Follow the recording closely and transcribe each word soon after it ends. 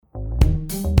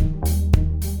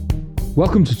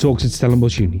Welcome to Talks at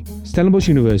Stellenbosch Uni, Stellenbosch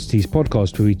University's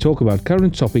podcast where we talk about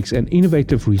current topics and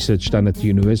innovative research done at the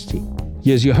university.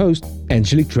 Here's your host,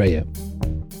 Angelique Dreyer.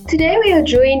 Today we are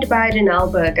joined by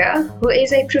Ronelle Burger, who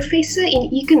is a professor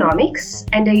in economics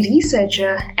and a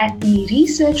researcher at the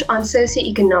Research on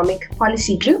Socioeconomic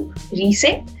Policy Group,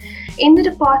 RESEP, in the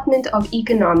Department of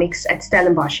Economics at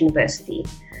Stellenbosch University.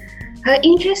 Her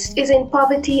interest is in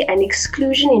poverty and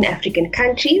exclusion in African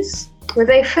countries, with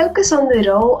a focus on the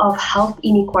role of health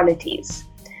inequalities.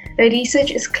 Her research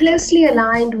is closely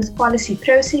aligned with policy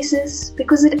processes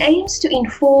because it aims to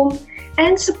inform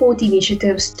and support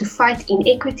initiatives to fight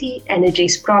inequity and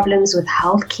address problems with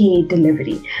healthcare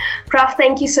delivery. Prof,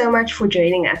 thank you so much for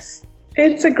joining us.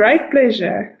 It's a great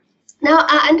pleasure. Now,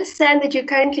 I understand that you're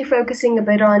currently focusing a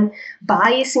bit on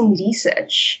bias in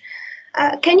research.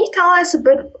 Can you tell us a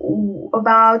bit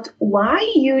about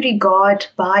why you regard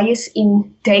bias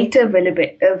in data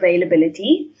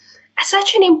availability as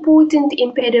such an important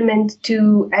impediment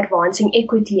to advancing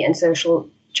equity and social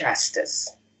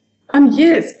justice?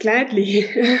 Yes, gladly.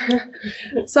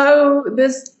 So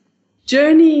this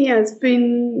journey has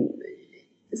been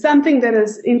something that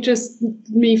has interested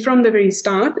me from the very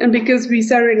start. And because we're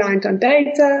so reliant on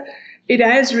data, it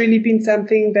has really been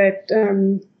something that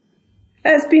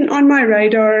has been on my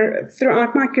radar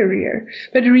throughout my career.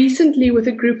 But recently, with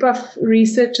a group of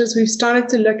researchers, we've started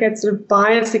to look at sort of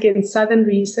bias against Southern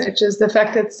researchers, the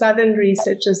fact that Southern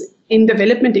researchers in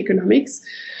development economics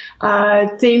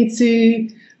tend to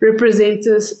represent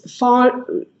a far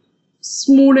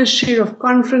smaller share of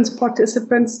conference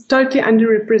participants, totally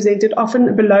underrepresented,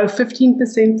 often below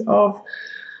 15% of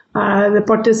the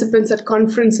participants at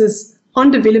conferences on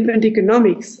development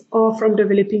economics are from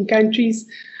developing countries.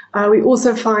 We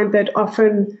also find that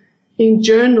often in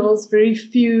journals, very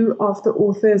few of the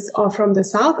authors are from the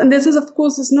South. And this is, of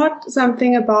course, is not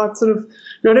something about sort of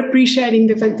not appreciating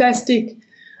the fantastic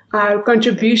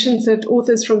contributions that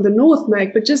authors from the North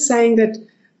make, but just saying that,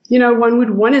 you know, one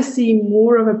would want to see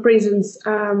more of a presence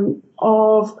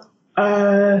of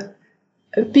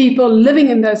people living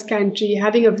in those countries,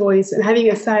 having a voice and having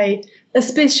a say,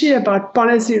 especially about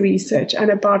policy research and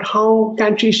about how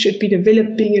countries should be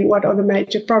developing and what are the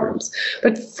major problems.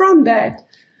 But from that,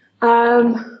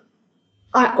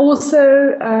 I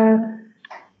also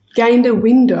gained a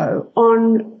window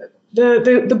on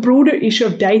the broader issue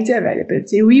of data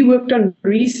availability. We worked on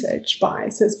research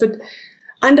biases, but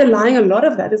underlying a lot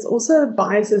of that is also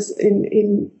biases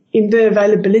in the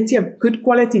availability of good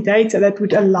quality data that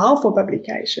would allow for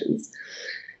publications.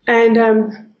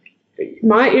 And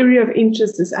my area of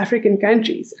interest is African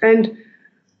countries. And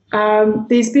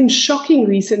there's been shocking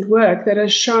recent work that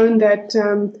has shown that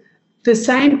the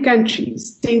same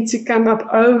countries tend to come up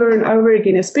over and over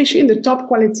again, especially in the top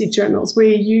quality journals where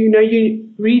you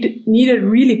need a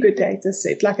really good data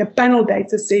set, like a panel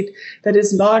data set that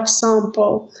is large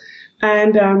sample.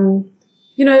 And,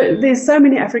 there's so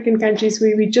many African countries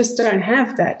where we just don't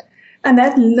have that. And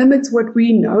that limits what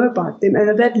we know about them.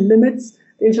 And that limits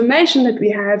the information that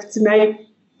we have to make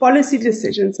policy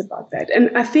decisions about that. And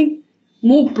I think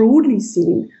more broadly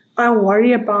seen, I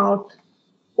worry about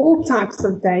all types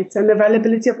of data and the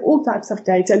availability of all types of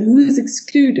data and who's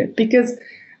excluded. Because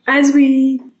as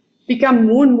we become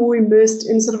more and more immersed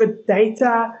in sort of a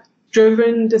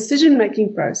data-driven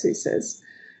decision-making processes,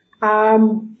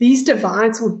 these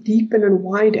divides will deepen and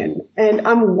widen, and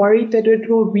I'm worried that it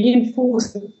will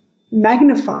reinforce and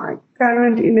magnify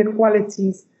current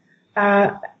inequalities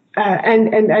and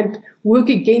work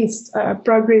against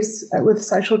progress with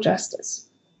social justice.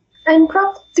 And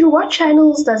Prof, through what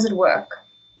channels does it work?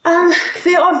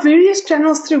 There are various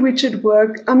channels through which it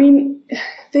works. I mean,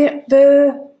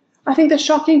 I think the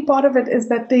shocking part of it is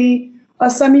that there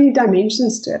are so many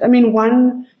dimensions to it. I mean,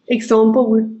 one example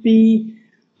would be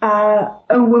a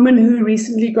woman who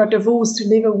recently got divorced, who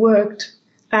never worked,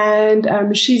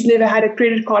 and she's never had a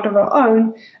credit card of her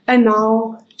own, and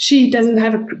now she doesn't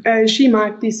have she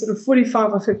might be sort of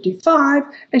 45 or 55,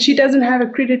 and she doesn't have a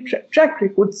credit track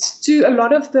record. To a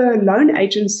lot of the loan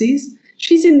agencies,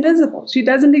 she's invisible. She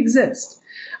doesn't exist.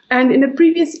 And in a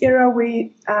previous era where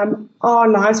our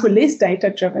lives were less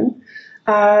data-driven,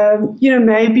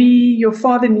 maybe your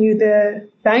father knew the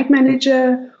bank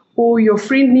manager or your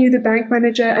friend knew the bank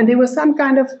manager, and there was some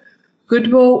kind of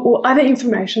goodwill or other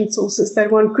information sources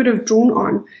that one could have drawn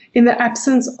on in the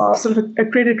absence of sort of a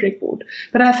credit record.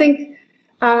 But I think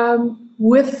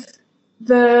with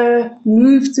the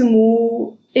move to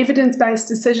more evidence-based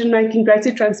decision-making,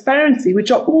 greater transparency,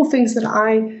 which are all things that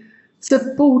I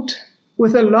support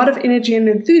with a lot of energy and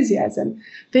enthusiasm,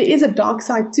 there is a dark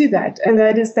side to that, and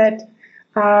that is that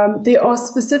there are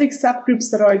specific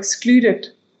subgroups that are excluded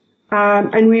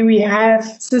and where we have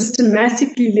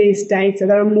systematically less data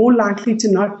that are more likely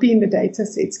to not be in the data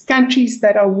sets. Countries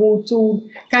that are war-torn,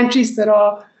 countries that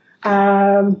are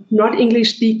not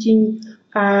English-speaking,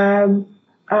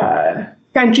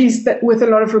 countries that with a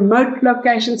lot of remote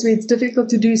locations where it's difficult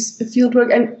to do field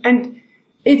work. And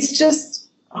it's just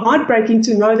heartbreaking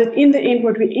to know that in the end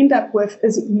what we end up with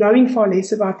is knowing far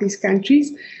less about these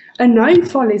countries. And knowing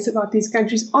far less about these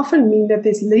countries often mean that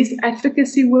there's less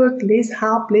advocacy work, less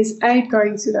help, less aid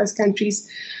going to those countries.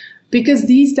 Because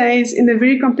these days, in the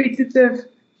very competitive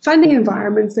funding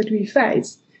environments that we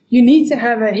face, you need to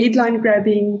have a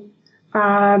headline-grabbing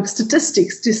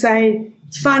statistics to say,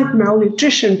 fund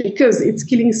malnutrition because it's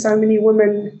killing so many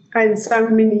women and so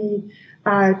many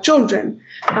children.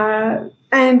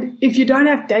 And if you don't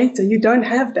have data, you don't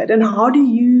have that. And how do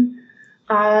you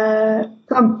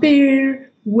compare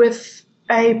with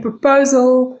a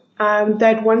proposal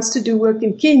that wants to do work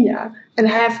in Kenya and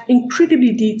have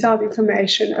incredibly detailed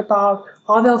information about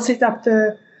how they'll set up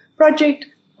the project,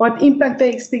 what impact they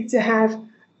expect to have,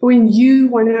 when you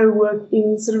want to work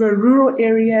in sort of a rural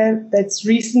area that's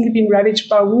recently been ravaged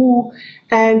by war,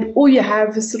 and all you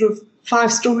have is sort of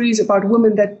 5 stories about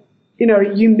women that,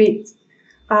 you met.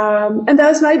 And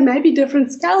those may be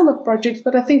different scale of projects,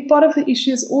 but I think part of the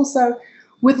issue is also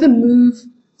with the move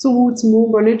towards more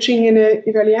monitoring and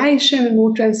evaluation and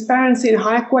more transparency and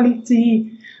high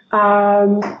quality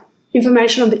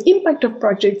information on the impact of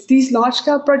projects, these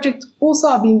large-scale projects also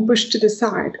are being pushed to the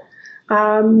side.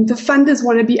 The funders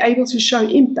want to be able to show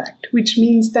impact, which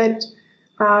means that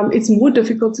it's more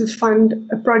difficult to fund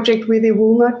a project where there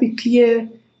will not be clear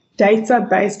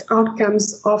data-based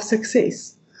outcomes of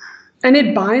success. And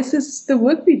it biases the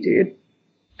work we do.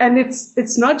 And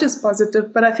it's not just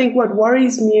positive, but I think what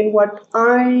worries me and what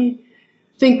I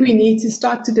think we need to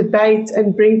start to debate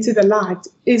and bring to the light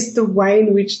is the way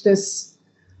in which this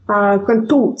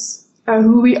contorts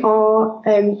who we are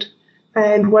and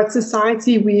what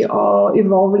society we are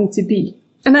evolving to be.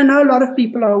 And I know a lot of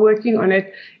people are working on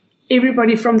it,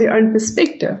 everybody from their own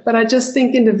perspective, but I just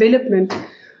think in development,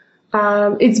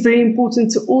 it's very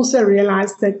important to also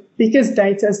realize that because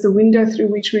data is the window through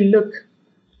which we look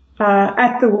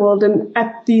at the world and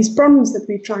at these problems that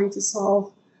we're trying to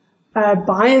solve,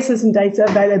 biases in data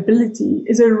availability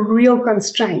is a real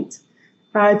constraint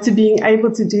to being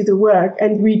able to do the work.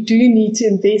 And we do need to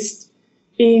invest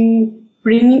in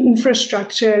bringing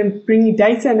infrastructure and bringing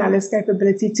data analysis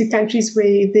capability to countries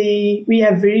where we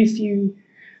have very few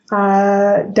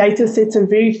data sets and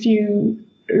very few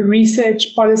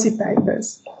research policy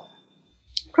papers.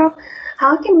 Prof,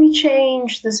 how can we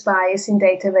change this bias in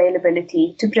data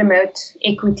availability to promote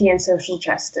equity and social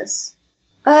justice?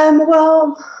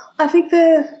 Well, I think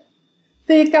there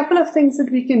are a couple of things that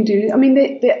we can do. I mean,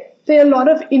 there are a lot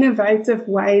of innovative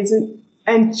ways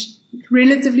and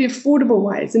relatively affordable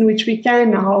ways in which we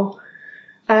can now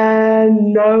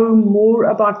know more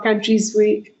about countries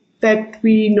where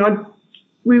we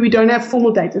don't have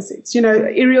formal data sets.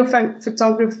 Aerial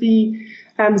photography,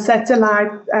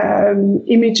 satellite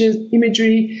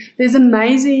imagery. There's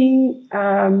amazing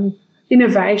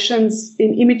innovations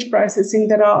in image processing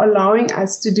that are allowing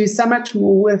us to do so much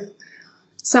more with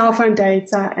cell phone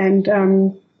data and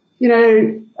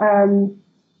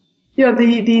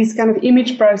these kind of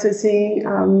image processing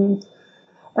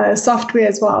software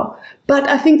as well. But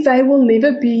I think they will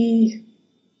never be.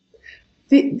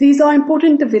 These are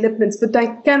important developments, but they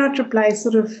cannot replace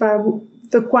sort of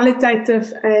the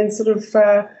qualitative and sort of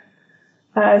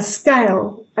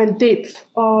scale and depth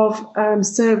of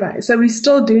surveys. So we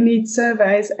still do need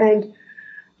surveys, and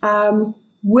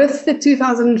with the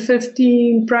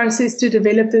 2015 process to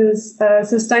develop the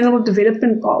Sustainable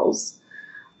Development Goals,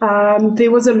 there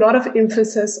was a lot of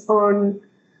emphasis on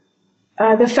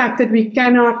the fact that we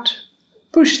cannot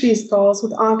push these goals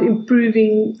without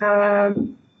improving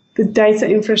the data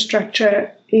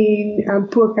infrastructure in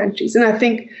poor countries. And I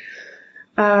think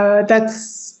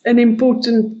that's an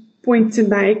important point to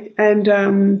make. And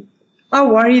I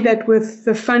worry that with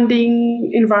the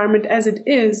funding environment as it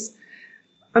is,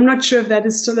 I'm not sure if that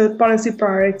is still a policy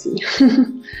priority.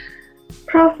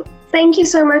 Prof, thank you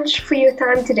so much for your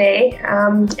time today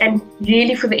and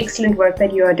really for the excellent work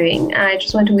that you are doing. I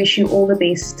just want to wish you all the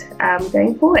best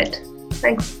going forward.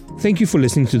 Thanks. Thank you for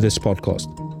listening to this podcast.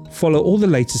 Follow all the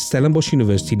latest Stellenbosch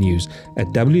University news at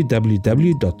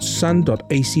www.sun.ac.za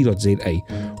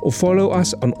or follow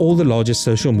us on all the largest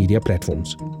social media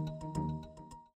platforms.